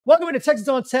Welcome into Texans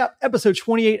on Tap, episode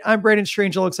 28. I'm Brandon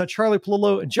Strange alongside Charlie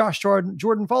Palillo and Josh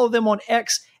Jordan. Follow them on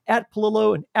X at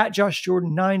Palillo and at Josh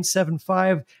Jordan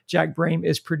 975. Jack Brame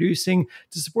is producing.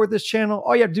 To support this channel,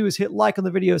 all you have to do is hit like on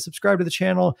the video, subscribe to the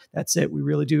channel. That's it. We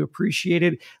really do appreciate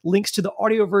it. Links to the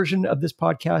audio version of this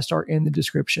podcast are in the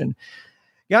description.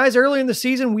 Guys, early in the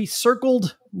season, we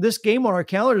circled this game on our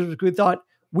calendars because we thought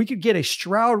we could get a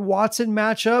Stroud-Watson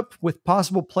matchup with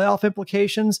possible playoff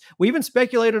implications. We even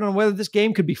speculated on whether this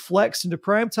game could be flexed into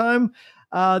primetime.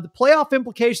 The playoff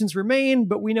implications remain,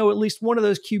 but we know at least one of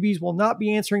those QBs will not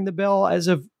be answering the bell as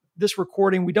of this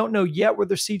recording. We don't know yet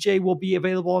whether CJ will be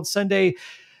available on Sunday.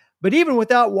 But even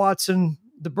without Watson,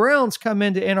 the Browns come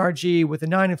into NRG with a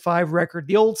 9-5 record.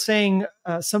 The old saying,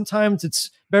 sometimes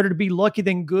it's better to be lucky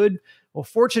than good. Well,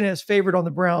 fortune has favored on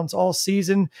the Browns all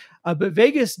season, but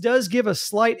Vegas does give a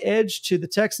slight edge to the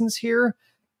Texans here.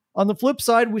 On the flip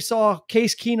side, we saw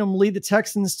Case Keenum lead the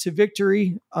Texans to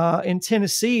victory in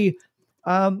Tennessee.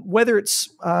 Whether it's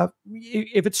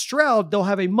if it's Stroud, they'll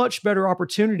have a much better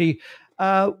opportunity.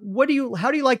 How do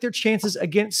you like their chances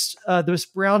against this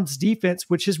Browns defense,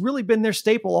 which has really been their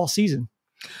staple all season?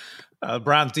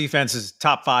 Browns defense is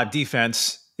top 5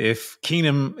 defense. If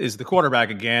Keenum is the quarterback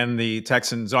again, the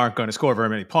Texans aren't going to score very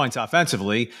many points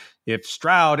offensively. If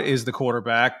Stroud is the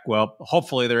quarterback, well,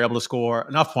 hopefully they're able to score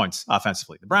enough points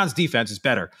offensively. The Browns defense is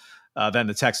better than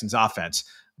the Texans offense,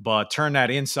 but turn that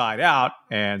inside out,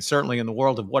 and certainly in the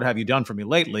world of what have you done for me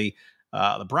lately,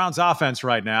 the Browns offense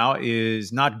right now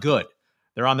is not good.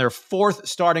 They're on their 4th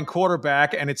starting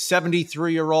quarterback, and it's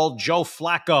 73-year-old Joe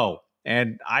Flacco.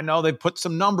 And I know they put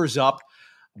some numbers up,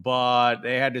 but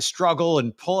they had to struggle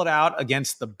and pull it out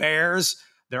against the Bears.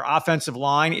 Their offensive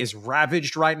line is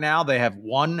ravaged right now. They have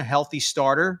one healthy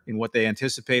starter in what they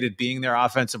anticipated being their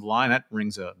offensive line. That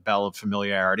rings a bell of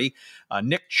familiarity.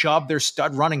 Nick Chubb, their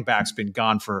stud running back, has been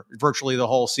gone for virtually the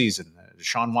whole season.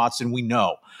 Deshaun Watson, we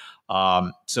know.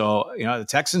 So, the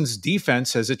Texans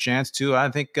defense has a chance to, I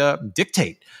think,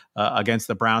 dictate against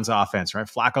the Browns offense, right?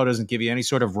 Flacco doesn't give you any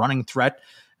sort of running threat.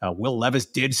 Will Levis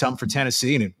did some for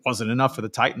Tennessee, and it wasn't enough for the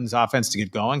Titans offense to get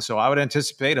going. So I would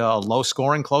anticipate a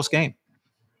low-scoring, close game.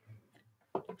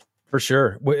 For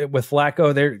sure. With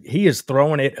Flacco, he is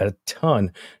throwing it a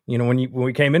ton. When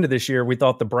we came into this year, we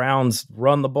thought the Browns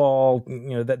run the ball,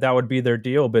 that would be their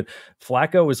deal. But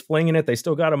Flacco is flinging it. They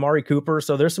still got Amari Cooper.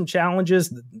 So there's some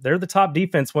challenges. They're the top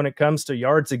defense when it comes to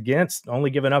yards against, only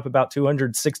giving up about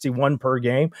 261 per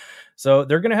game. So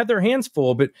they're going to have their hands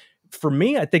full. But for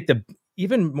me, I think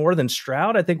even more than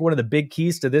Stroud, I think one of the big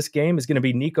keys to this game is going to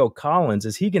be Nico Collins.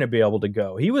 Is he going to be able to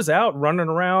go? He was out running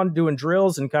around doing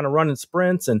drills and kind of running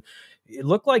sprints, and it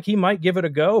looked like he might give it a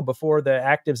go before the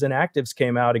actives and actives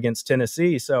came out against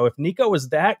Tennessee. So if Nico was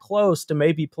that close to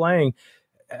maybe playing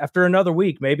after another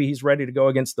week, maybe he's ready to go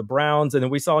against the Browns. And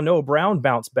then we saw Noah Brown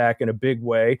bounce back in a big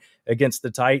way against the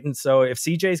Titans. So if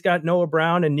CJ's got Noah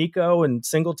Brown and Nico and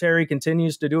Singletary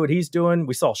continues to do what he's doing,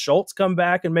 we saw Schultz come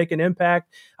back and make an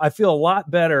impact. I feel a lot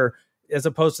better as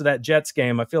opposed to that Jets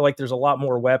game. I feel like there's a lot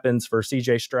more weapons for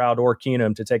CJ Stroud or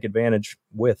Keenum to take advantage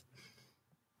with.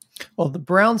 Well, the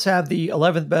Browns have the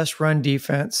 11th best run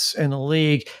defense in the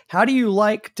league. How do you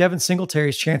like Devin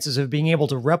Singletary's chances of being able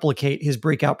to replicate his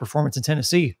breakout performance in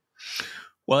Tennessee?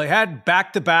 Well, he had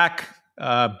back-to-back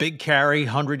big carry,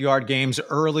 100-yard games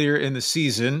earlier in the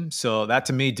season. So that,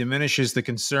 to me, diminishes the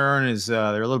concern. Is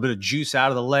there a little bit of juice out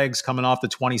of the legs coming off the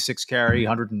 26-carry,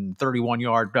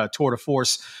 131-yard tour de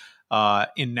force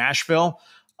in Nashville.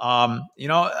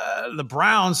 The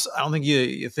Browns, I don't think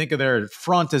you think of their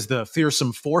front as the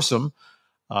fearsome foursome,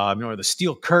 or the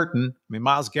steel curtain. I mean,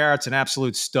 Myles Garrett's an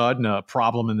absolute stud and a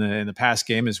problem in the pass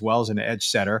game as well as an edge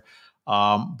setter.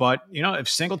 But if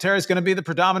Singletary is going to be the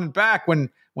predominant back when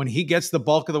he gets the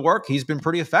bulk of the work, he's been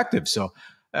pretty effective. So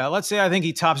let's say I think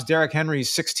he tops Derrick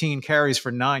Henry's 16 carries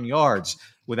for 9 yards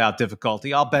without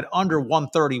difficulty. I'll bet under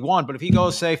 131. But if he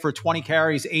goes, say, for 20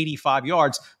 carries, 85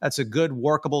 yards, that's a good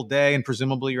workable day. And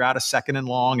presumably you're out of 2nd and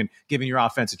long and giving your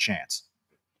offense a chance.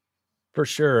 For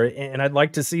sure. And I'd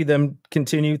like to see them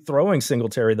continue throwing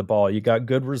Singletary the ball. You got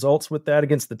good results with that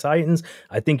against the Titans.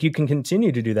 I think you can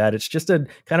continue to do that. It's just a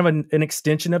kind of an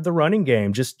extension of the running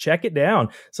game. Just check it down.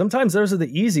 Sometimes those are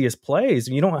the easiest plays.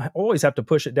 You don't always have to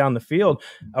push it down the field.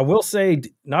 I will say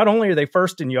not only are they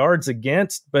first in yards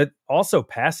against, but also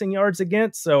passing yards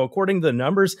against. So according to the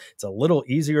numbers, it's a little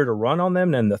easier to run on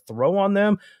them than to throw on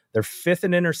them. They're 5th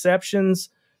in interceptions.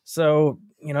 So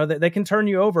they can turn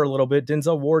you over a little bit.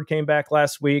 Denzel Ward came back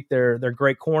last week. They're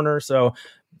great corner. So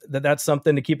that's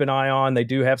something to keep an eye on. They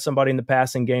do have somebody in the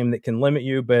passing game that can limit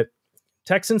you, but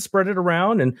Texans spread it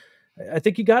around. And I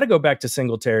think you got to go back to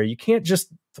Singletary. You can't just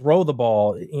throw the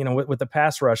ball, with the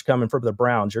pass rush coming from the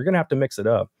Browns. You're going to have to mix it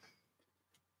up.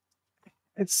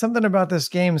 It's something about this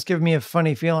game that's giving me a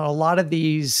funny feeling. A lot of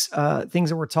these things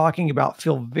that we're talking about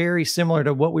feel very similar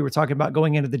to what we were talking about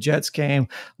going into the Jets game.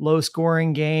 Low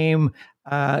scoring game,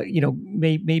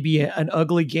 maybe an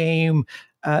ugly game.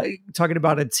 Talking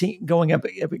about a team going up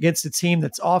against a team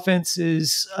that's offense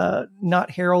is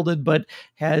not heralded, but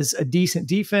has a decent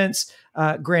defense.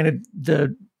 Granted,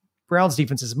 the Browns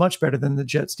defense is much better than the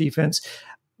Jets defense.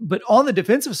 But on the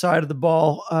defensive side of the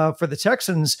ball for the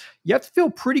Texans, you have to feel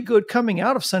pretty good coming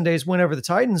out of Sunday's win over the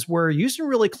Titans, where Houston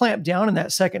really clamped down in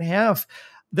that second half.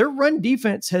 Their run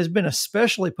defense has been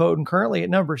especially potent currently at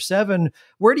number 7.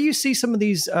 Where do you see some of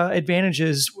these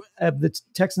advantages of the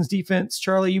Texans defense?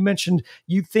 Charlie, you mentioned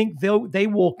you think they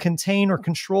will contain or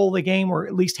control the game, or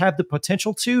at least have the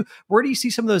potential to. Where do you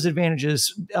see some of those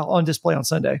advantages on display on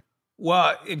Sunday?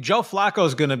 Well, if Joe Flacco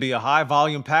is going to be a high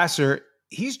volume passer,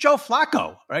 he's Joe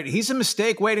Flacco, right? He's a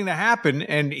mistake waiting to happen,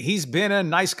 and he's been a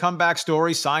nice comeback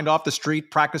story, signed off the street,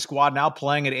 practice squad, now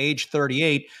playing at age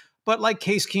 38. But like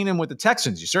Case Keenum with the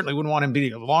Texans, you certainly wouldn't want him to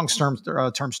be a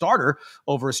long-term starter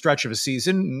over a stretch of a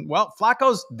season. Well,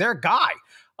 Flacco's their guy.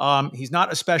 He's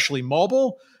not especially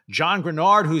mobile. John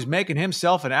Grenard, who's making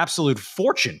himself an absolute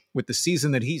fortune with the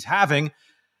season that he's having,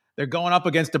 they're going up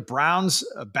against the Browns'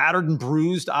 battered and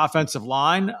bruised offensive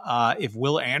line. If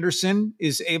Will Anderson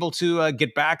is able to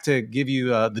get back to give you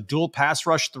the dual pass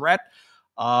rush threat,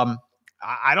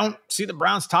 I don't see the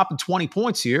Browns topping 20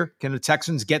 points here. Can the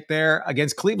Texans get there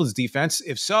against Cleveland's defense?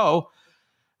 If so,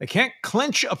 they can't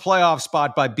clinch a playoff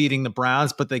spot by beating the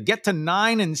Browns, but they get to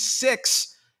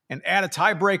 9-6 and add a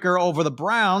tiebreaker over the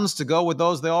Browns to go with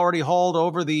those they already hold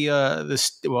over forget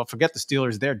the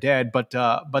Steelers, they're dead, but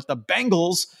the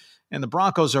Bengals and the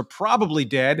Broncos are probably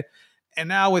dead. And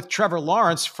now with Trevor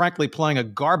Lawrence, frankly, playing a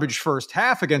garbage first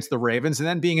half against the Ravens and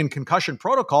then being in concussion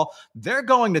protocol, they're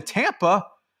going to Tampa.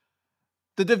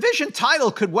 The division title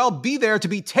could well be there to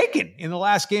be taken in the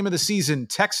last game of the season.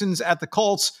 Texans at the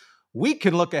Colts. We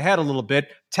can look ahead a little bit.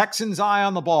 Texans' eye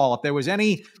on the ball. If there was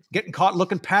any getting caught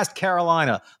looking past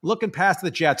Carolina, looking past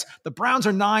the Jets, the Browns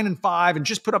are 9-5 and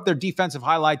just put up their defensive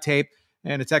highlight tape,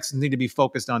 and the Texans need to be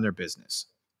focused on their business.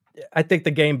 I think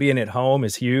the game being at home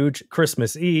is huge.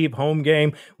 Christmas Eve, home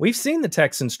game. We've seen the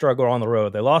Texans struggle on the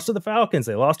road. They lost to the Falcons.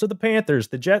 They lost to the Panthers,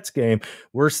 the Jets game.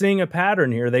 We're seeing a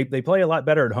pattern here. They play a lot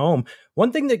better at home.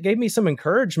 One thing that gave me some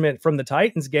encouragement from the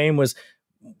Titans game was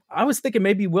I was thinking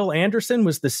maybe Will Anderson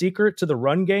was the secret to the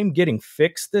run game getting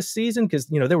fixed this season, because,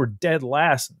 they were dead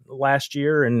last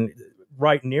year and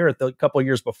right near it the couple of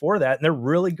years before that, and they're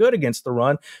really good against the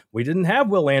run. We didn't have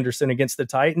Will Anderson against the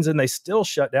Titans, and they still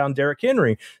shut down Derrick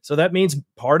Henry. So that means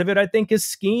part of it, I think, is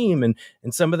scheme and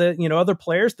some of the other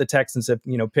players the Texans have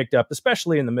picked up,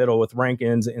 especially in the middle with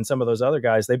Rankins and some of those other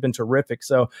guys. They've been terrific.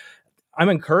 So I'm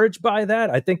encouraged by that.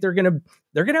 I think they're gonna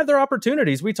have their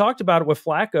opportunities. We talked about it with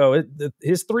Flacco.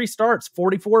 His 3 starts,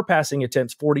 44 passing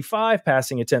attempts, 45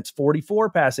 passing attempts, 44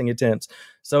 passing attempts.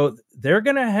 So they're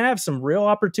gonna have some real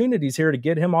opportunities here to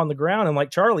get him on the ground. And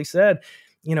like Charlie said,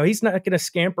 he's not going to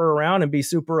scamper around and be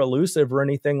super elusive or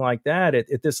anything like that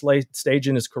at this late stage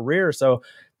in his career. So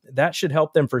that should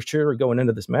help them for sure going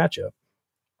into this matchup.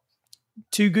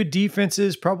 2 good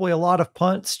defenses, probably a lot of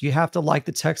punts. You have to like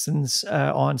the Texans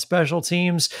on special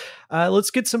teams.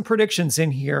 Let's get some predictions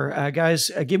in here. Guys,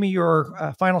 give me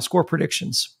your final score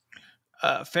predictions.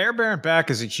 Fairbairn back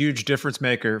is a huge difference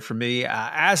maker for me.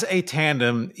 As a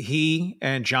tandem, he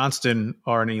and Johnston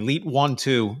are an elite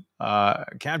 1-2.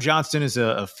 Cam Johnston is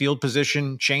a field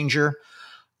position changer.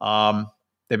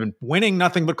 They've been winning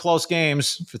nothing but close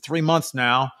games for 3 months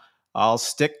now. I'll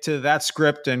stick to that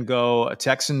script and go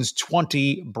Texans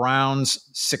 20, Browns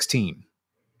 16.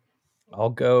 I'll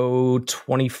go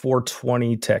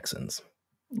 24-20 Texans.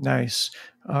 Nice.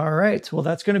 All right. Well,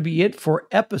 that's going to be it for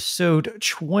episode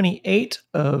 28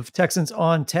 of Texans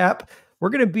on Tap. We're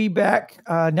going to be back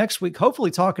next week,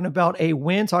 hopefully talking about a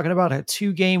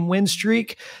 2-game win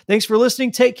streak. Thanks for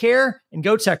listening. Take care and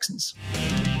go Texans.